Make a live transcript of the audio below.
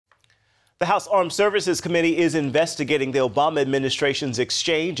The House Armed Services Committee is investigating the Obama administration's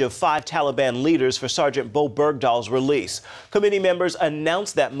exchange of 5 Taliban leaders for Sergeant Bergdahl's release. Committee members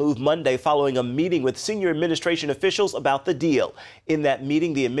announced that move Monday following a meeting with senior administration officials about the deal. In that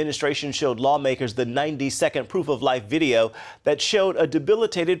meeting, the administration showed lawmakers the 90-second proof-of-life video that showed a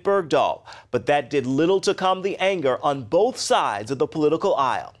debilitated Bergdahl. But that did little to calm the anger on both sides of the political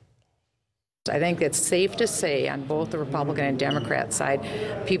aisle. I think it's safe to say on both the Republican and Democrat side,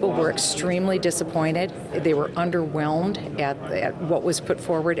 people were extremely disappointed. They were underwhelmed at what was put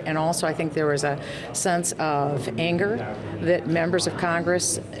forward, and also I think there was a sense of anger that members of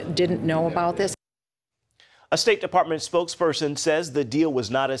Congress didn't know about this. A State Department spokesperson says the deal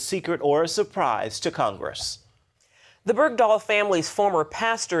was not a secret or a surprise to Congress. The Bergdahl family's former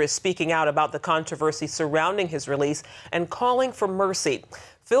pastor is speaking out about the controversy surrounding his release and calling for mercy.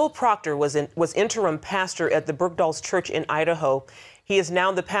 Phil Proctor was interim pastor at the Bergdahl's church in Idaho. He is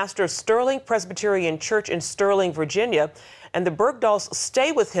now the pastor of Sterling Presbyterian Church in Sterling, Virginia, and the Bergdahls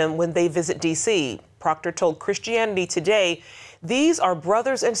stay with him when they visit D.C. Proctor told Christianity Today, "These are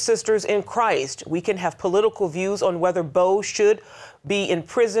brothers and sisters in Christ. We can have political views on whether Bo should be in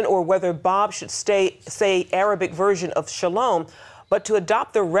prison or whether Bob should say Arabic version of shalom, but to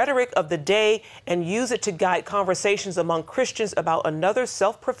adopt the rhetoric of the day and use it to guide conversations among Christians about another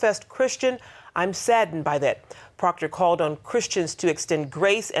self-professed Christian, I'm saddened by that." Proctor called on Christians to extend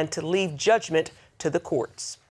grace and to leave judgment to the courts.